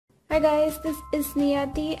Hi guys, this is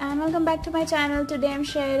Niyati and welcome back to my channel. Today I'm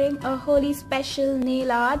sharing a Holi special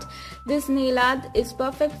nail art. This nail art is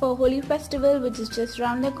perfect for Holi festival which is just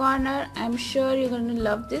around the corner. I'm sure you're going to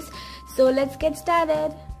love this. So let's get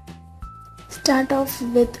started. Start off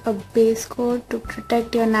with a base coat to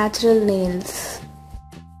protect your natural nails.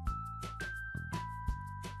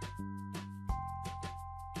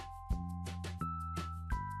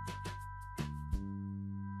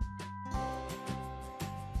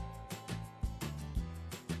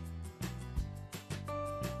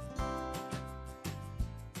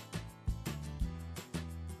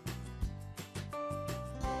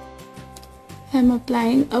 I'm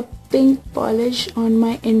applying a pink polish on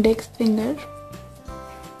my index finger,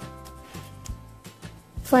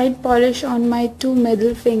 white polish on my two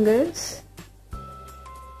middle fingers,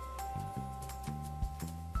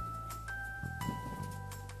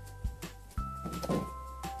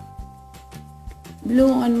 blue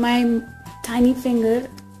on my tiny finger,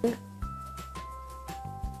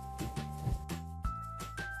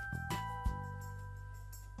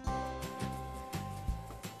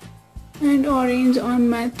 and orange on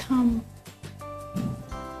my thumb.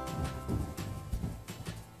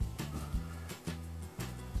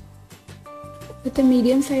 With a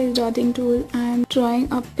medium sized dotting tool, I am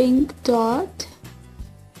drawing a pink dot.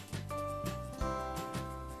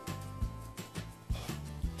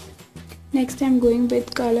 Next I am going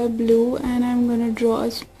with color blue and I am going to draw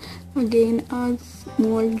again a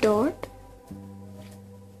small dot.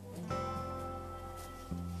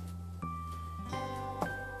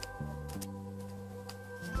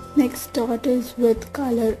 Next dot is with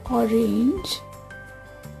color orange.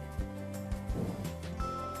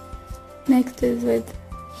 Next is with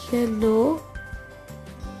yellow.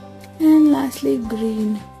 And lastly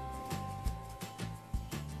green.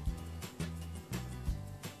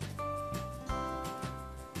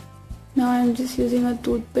 Now I am just using a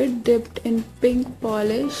toothpick dipped in pink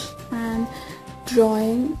polish and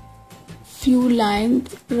drawing few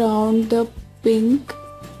lines around the pink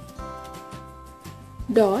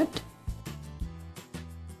dot.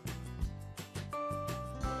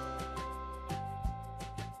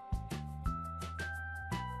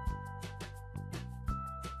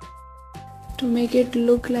 To make it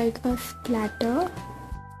look like a splatter.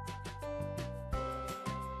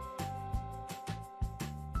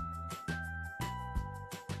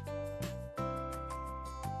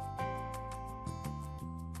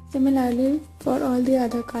 Similarly for all the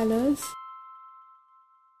other colors.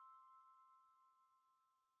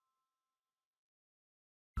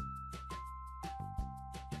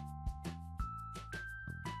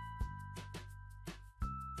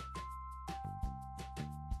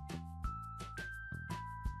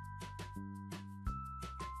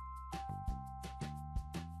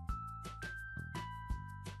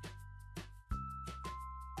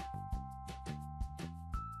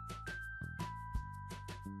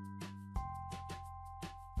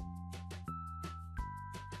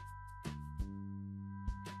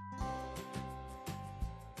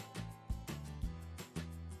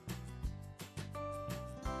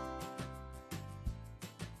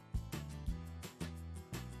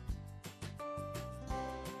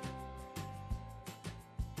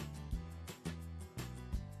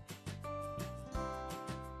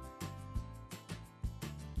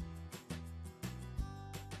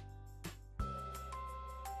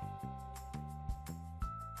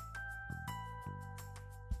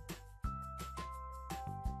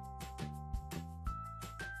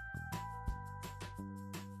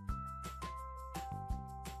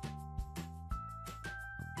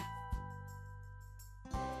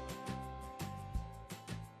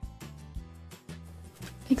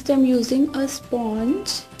 Next I am using a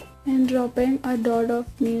sponge and dropping a dot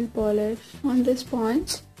of nail polish on the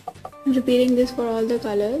sponge and repeating this for all the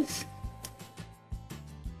colors.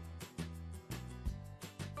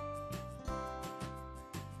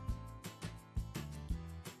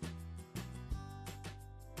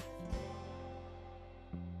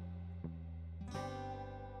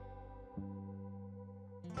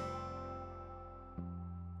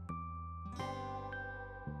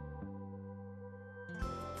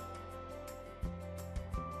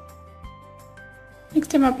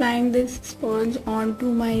 Next I'm applying this sponge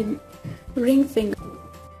onto my ring finger.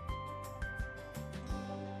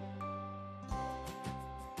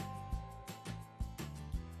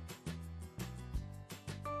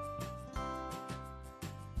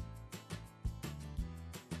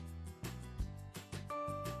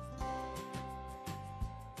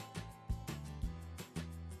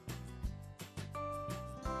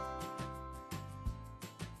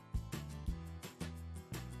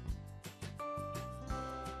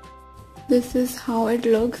 This is how it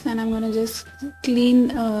looks, and I'm gonna just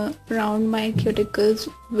clean around my cuticles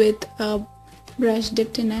with a brush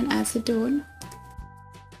dipped in an acetone.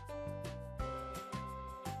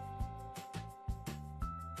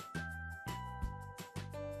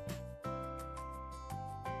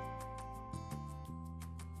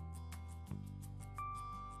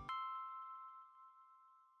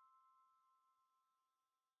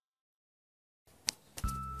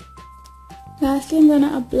 Lastly, I'm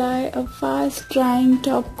gonna apply a fast drying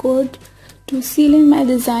top coat to seal in my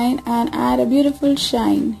design and add a beautiful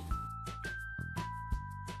shine.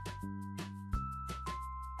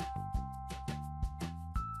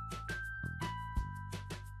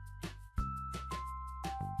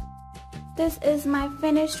 This is my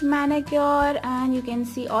finished manicure, and you can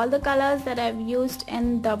see all the colors that I've used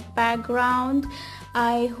in the background.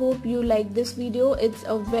 I hope you like this video. It's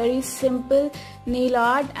a very simple nail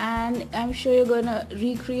art, and I'm sure you're gonna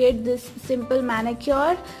recreate this simple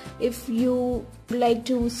manicure. If you like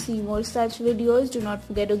to see more such videos, do not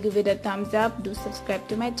forget to give it a thumbs up. Do subscribe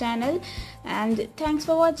to my channel, and thanks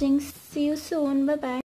for watching. See you soon. Bye bye.